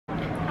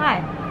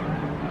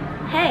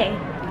Hey,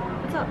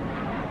 What's up?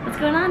 what's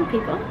going on,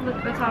 people?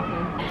 What's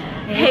happening?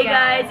 Hey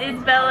guys,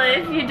 it's Bella.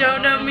 If you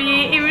don't know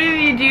me, even if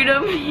you do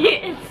know me,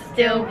 it's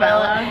still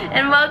Bella.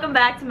 And welcome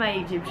back to my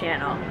YouTube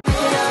channel.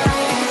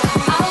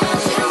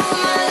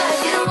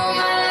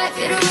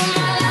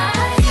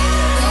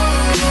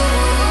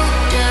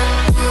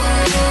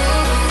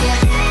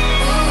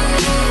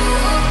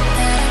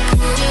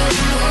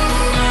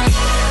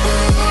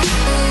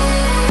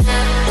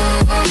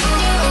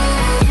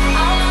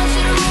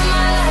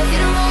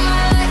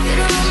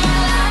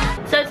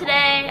 So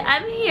today,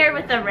 I'm here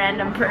with a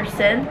random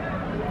person.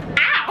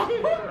 Ow!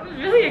 That was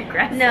really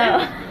aggressive.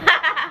 No.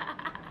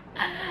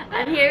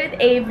 I'm here with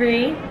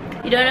Avery.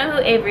 You don't know who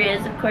Avery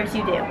is, of course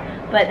you do.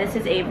 But this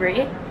is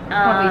Avery.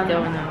 Probably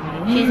don't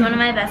know me. She's one of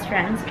my best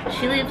friends.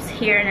 She lives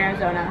here in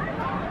Arizona,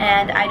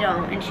 and I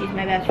don't, and she's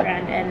my best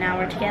friend, and now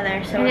we're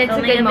together, so we're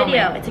filming a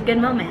video. It's a good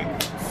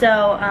moment.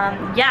 So,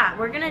 yeah,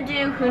 we're gonna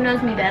do Who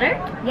Knows Me Better?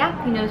 Yeah,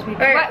 who knows me Or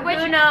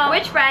better?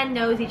 which friend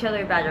knows each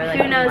other better? Like,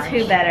 who knows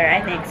who better,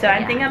 I think. So I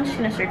Yeah. think I'm just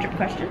gonna search up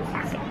questions.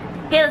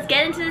 Okay, let's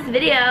get into this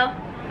video.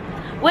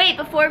 Wait,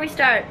 before we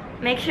start,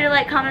 make sure to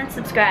like, comment, and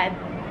subscribe.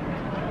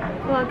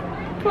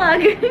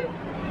 Plug.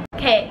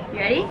 Okay, you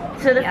ready?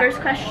 So the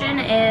first question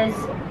is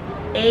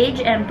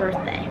age and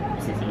birthday.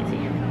 This is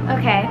easy.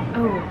 Okay.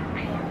 Oh,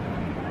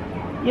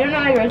 You don't know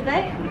my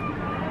birthday?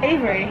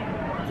 Avery.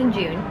 it's in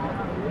June.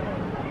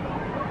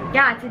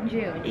 Yeah, it's in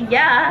June.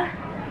 Yeah.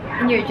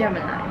 And you're a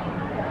Gemini.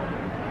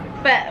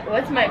 But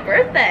what's my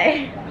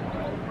birthday?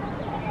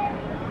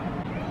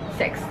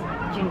 6th.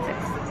 June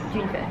 6th.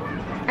 June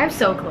 5th. I'm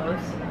so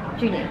close.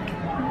 June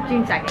 8th.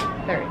 June 2nd.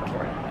 3rd.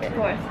 4th. 5th.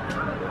 4th.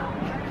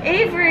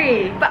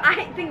 Avery! But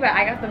I think about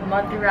it, I got the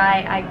month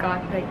right. I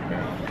got like the...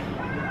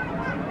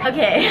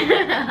 Okay.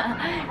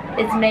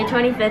 It's May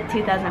 25th,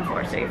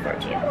 2004, so you're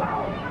 14.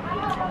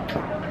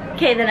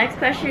 Okay, the next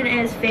question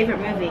is favorite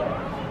movie.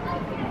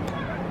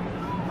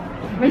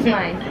 Where's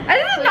mine?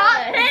 This is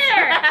not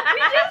fair!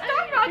 We just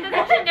talked about this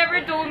and she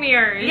never told me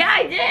yours. Yeah,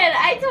 I did.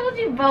 I told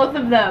you both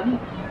of them.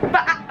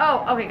 But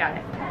oh, okay, got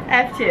it.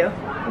 I have two.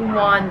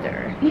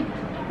 Wander.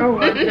 Or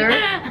Wonder.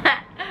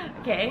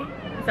 Okay.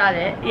 Is that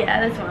it?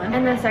 Yeah, this one.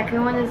 And the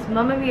second one is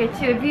Mamma Mia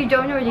 2. If you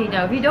don't already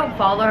know, if you don't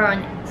follow her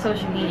on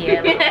social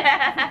media,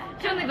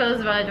 she only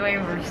posts about it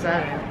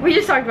 24/7. We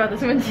just talked about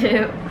this one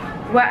too.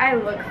 What I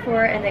look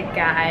for in a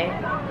guy.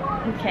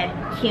 Okay.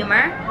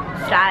 Humor,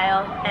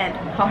 style, and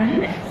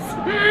hardness.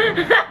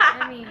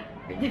 I mean,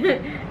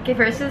 okay,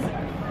 first is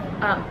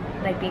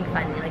like being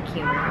funny, like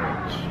humor,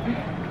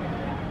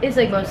 which is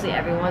like mostly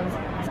everyone's.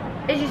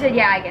 And she said,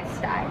 yeah, I guess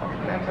style.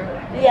 Remember?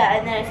 Yeah,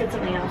 and then I said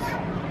something else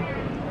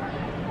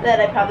that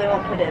I probably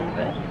won't put in,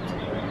 but.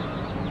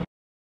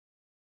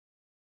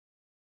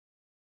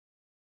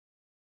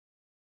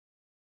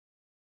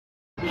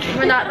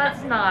 We're not.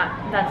 That's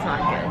not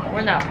good.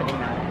 We're not putting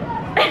that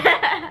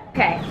in.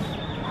 Okay.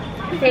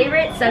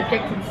 Favorite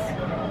subject in school.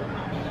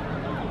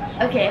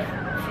 Okay,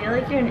 I feel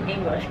like you're an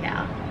English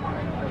gal.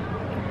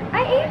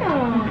 I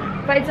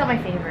am, but it's not my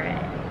favorite.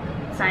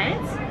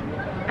 Science?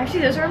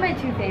 Actually, those are my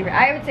two favorite.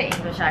 I would say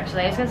English.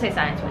 Actually, I was gonna say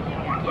science one.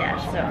 Yeah,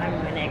 so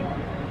I'm winning.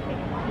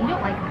 You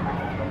don't like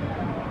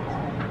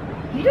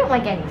math. You don't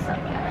like any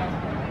subject.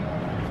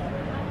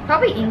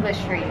 Probably English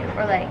for you,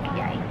 or like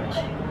English.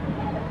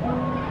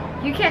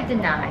 You can't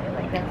deny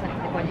like that's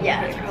like one of your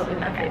Yeah, it's favorites. probably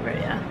my favorite.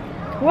 Yeah.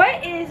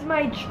 What is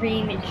my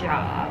dream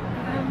job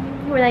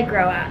when I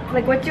grow up?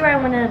 Like, what do I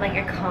want to like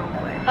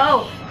accomplish?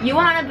 Oh, you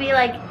want to be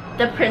like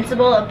the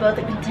principal of both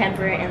the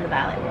contemporary and the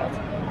ballet world?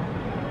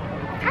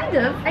 Kind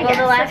of. I Well, guess.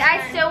 the last Like, I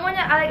time- still want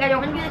to. I don't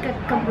want to be like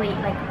a complete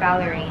like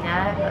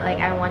ballerina, but like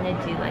I want to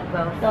do like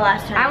both. The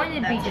last time. I want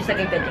to be just like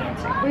a good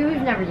dancer. We've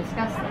never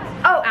discussed this.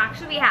 Oh,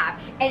 actually we have.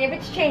 And if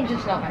it's changed,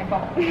 it's not my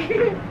fault.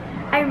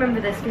 I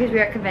remember this because we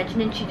were at convention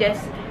and she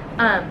just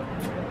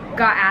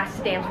got asked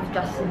to dance with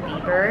Justin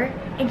Bieber,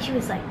 and she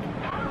was like,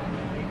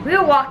 we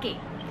were walking,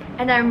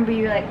 and I remember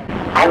you were like,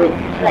 I would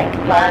like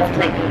love to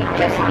like be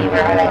Justin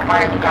Bieber or like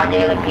Ariana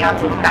Grande, like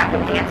Beyonce's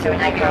backup dancer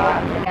when I grow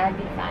up. Like I'd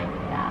be fine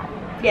with that.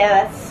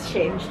 Yeah, that's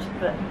changed,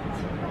 but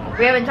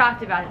We haven't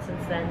talked about it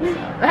since then, so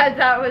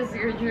that was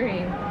your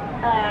dream.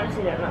 I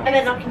honestly don't know. I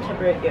meant not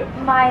contemporary. You.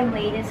 My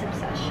latest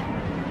obsession.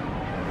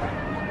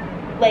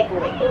 Like,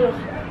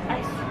 ugh.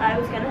 I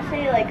was gonna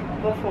say like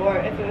before,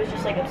 if it was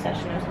just like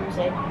obsession, I was gonna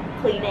say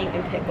cleaning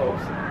and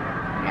pickles.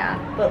 Yeah.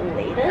 But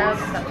latest? That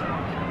was obsession.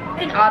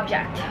 An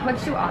object.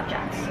 What's two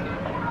objects?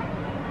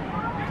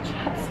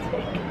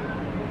 Chopstick.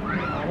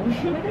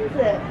 No. What is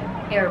it?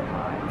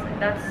 AirPods. Like,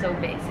 that's so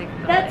basic.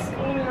 But That's, like,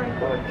 oh my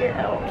god, get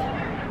out.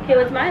 Okay,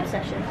 what's my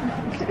obsession?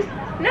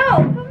 No,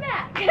 come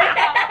back.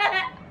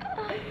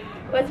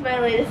 What's my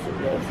latest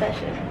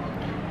obsession?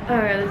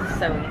 oh, this is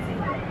so easy.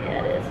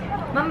 Yeah, it is.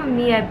 Mamma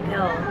Mia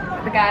Bill.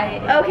 The guy.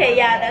 Okay,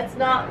 yeah, that's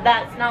not what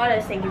I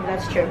was thinking, but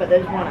that's true, but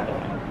there's one other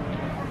one.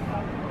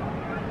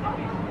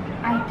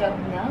 I don't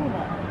know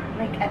though.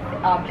 Like an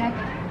object.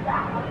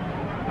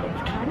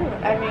 It's kind of,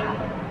 I mean,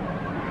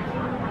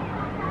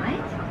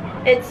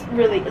 What? it's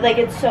really, like,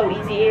 it's so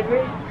easy,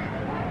 Avery.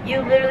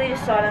 You literally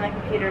just saw it on the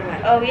computer and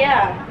went, oh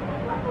yeah.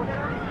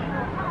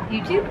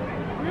 YouTube?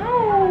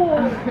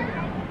 No.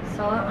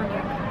 Saw it on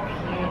your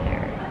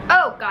computer.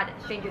 Oh, got it.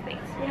 Stranger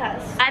Things.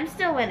 Yes. I'm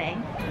still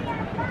winning.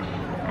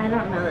 I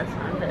don't know this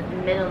one, but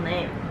middle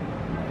name.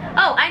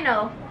 Oh, I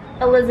know.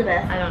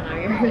 Elizabeth. I don't know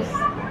yours.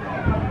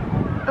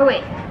 Oh,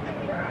 wait.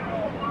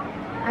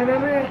 I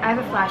remember, I have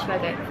a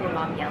flashback of your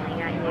mom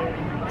yelling at you.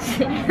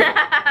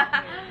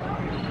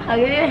 I'll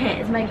give you a hint.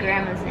 It's my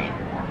grandma's name.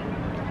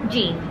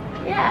 Jean.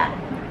 Yeah.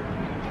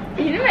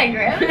 You know my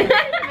grandma,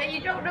 but you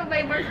don't know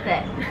my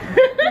birthday.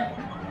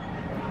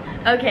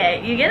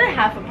 Okay, you get a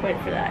half a point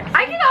for that.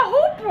 I get a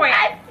whole point.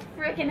 I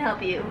freaking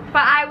help you.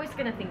 But I was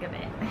gonna think of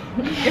it.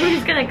 It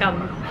was gonna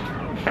come.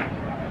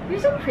 You're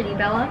so pretty,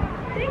 Bella.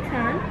 Thanks,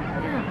 hon.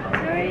 Yeah. So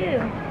are you?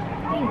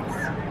 Thanks.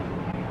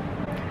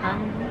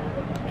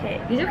 Okay.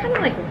 These are kind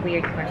of like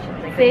weird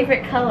questions. Like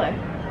Favorite color?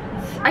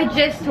 I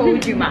just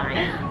told you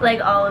mine.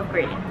 Like olive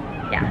green.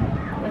 Yeah.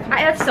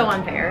 That's so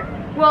unfair.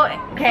 Well,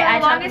 Okay, for I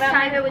the talk longest about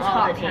time mine it was all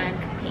hot the pink.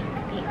 time.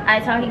 Pink. I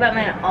talk about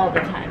mine all the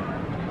time.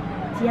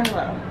 It's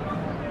yellow.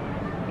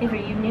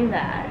 Avery, you knew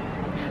that.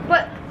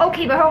 But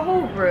okay, but her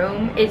whole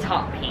room is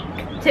hot pink.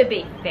 To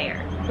be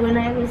fair. When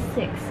I was 6,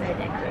 I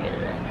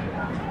decorated it.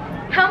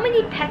 How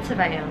many pets have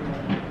I owned?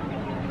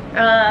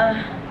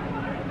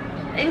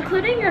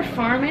 Including your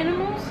farm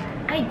animals?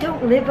 I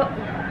don't live.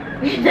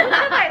 When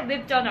have I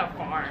lived on a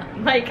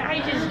farm? Like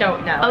I just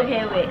don't know.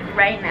 Okay, wait.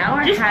 Right now,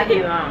 or Just have pick-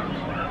 you owned?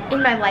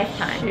 In my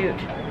lifetime. Shoot.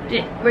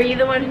 Were you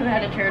the one who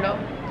had a turtle?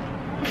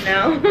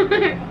 No.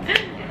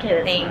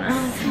 Okay, Thanks.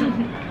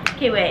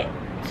 Okay, wait.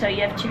 So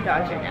you have 2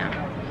 dogs right now,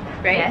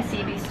 right? Yes.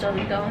 CB still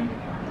be going?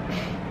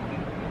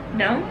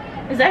 No?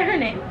 Is that her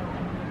name?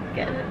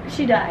 Good.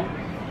 She died?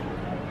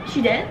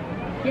 She did?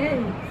 Yes.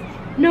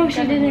 No,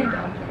 she didn't.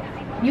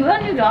 You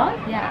got a new dog?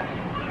 Yeah.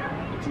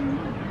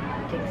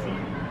 Dixie.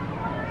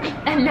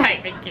 I'm not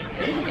even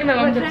kidding. My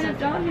What mom kind of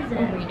dog is a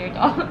it? wiener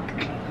dog.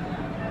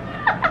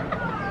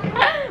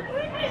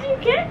 When did you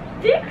get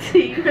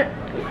Dixie?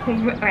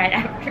 Right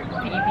after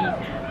Phoebe.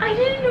 I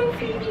didn't know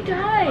Phoebe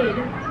died.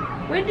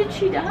 When did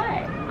she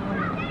die?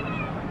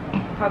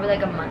 Probably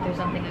like a month or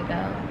something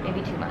ago.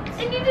 Maybe 2 months.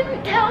 And you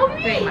didn't tell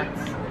me. 3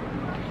 months.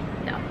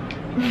 No.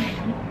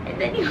 And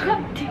then you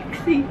got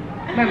Dixie.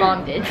 My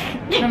mom did.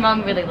 My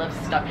mom really loves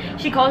stuff.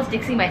 She calls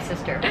Dixie my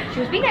sister. She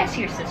was being nice to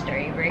your sister,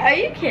 Avery. Are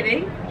you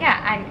kidding?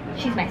 Yeah,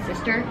 she's my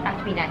sister. I have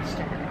to be nice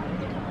to her.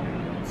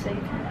 So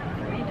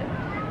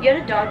you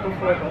had a dog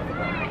before both of them,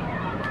 right?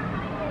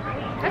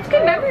 That's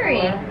good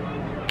memory.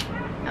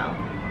 No.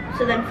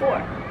 So then 4.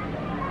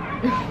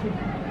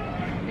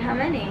 How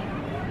many?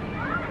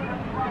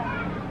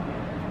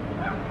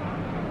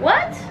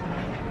 What?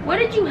 What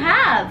did you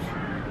have?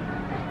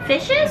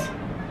 Fishes?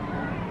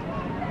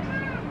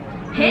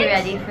 Are you Pigs?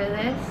 ready for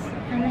this?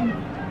 How many?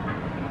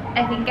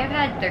 I think I've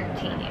had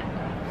 13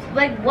 animals.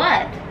 Like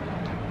what?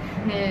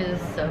 It is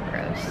so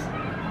gross.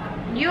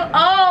 You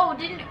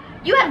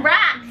had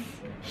rats.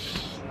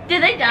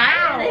 Did they die? Or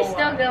are they Ow.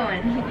 still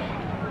going?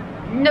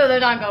 No, they're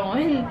not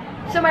going.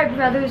 So my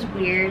brother's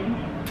weird.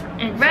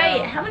 And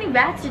Right. so How many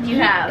rats did you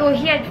have? Well,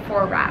 he had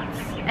 4 rats,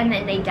 and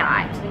then they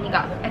died. So then he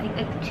got, I think,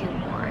 like 2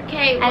 more.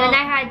 Okay. And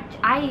then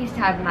I used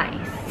to have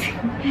mice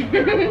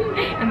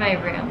in my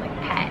room, like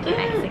pet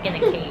mice, like in a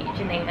cage,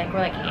 and they like were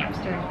like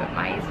hamsters but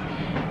mice.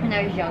 When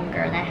I was younger,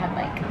 and I had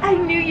like I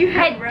knew you I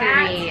had had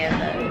rats. 3 of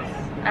those.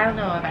 I don't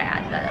know if I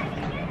added that up.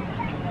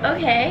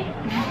 Okay.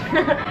 So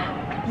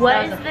What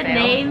that is was a the fail.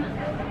 name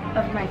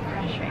of my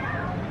crush right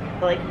now?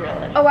 Like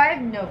really? Oh, I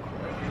have no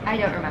clue. I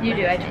don't remember. You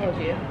do. I his name.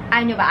 told you.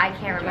 I know, but I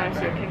can't Do you want to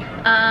see a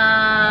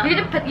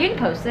remember. picture? You can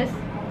post this.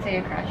 Say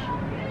your crush.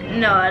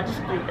 No, I'll just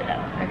leave it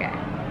out. Okay.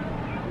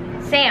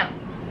 Sam.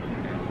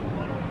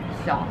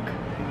 Sock.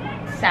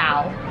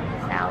 Sal.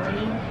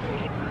 Sally.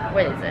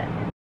 What is it?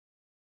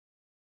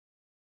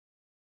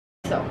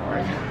 So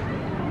hard.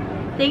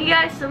 Thank you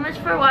guys so much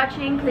for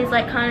watching. Please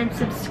like, comment, and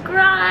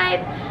subscribe.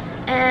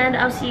 And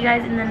I'll see you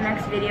guys in the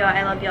next video.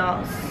 I love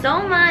y'all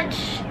so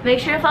much. Make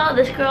sure to follow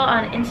this girl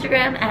on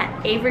Instagram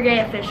at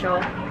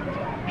AveryGayOfficial.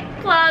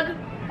 Plug.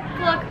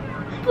 Plug.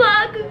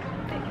 Plug.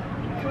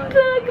 Plug.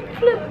 Plug.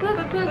 Plug.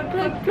 Plug. Plug.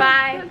 Plug.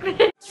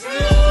 Bye.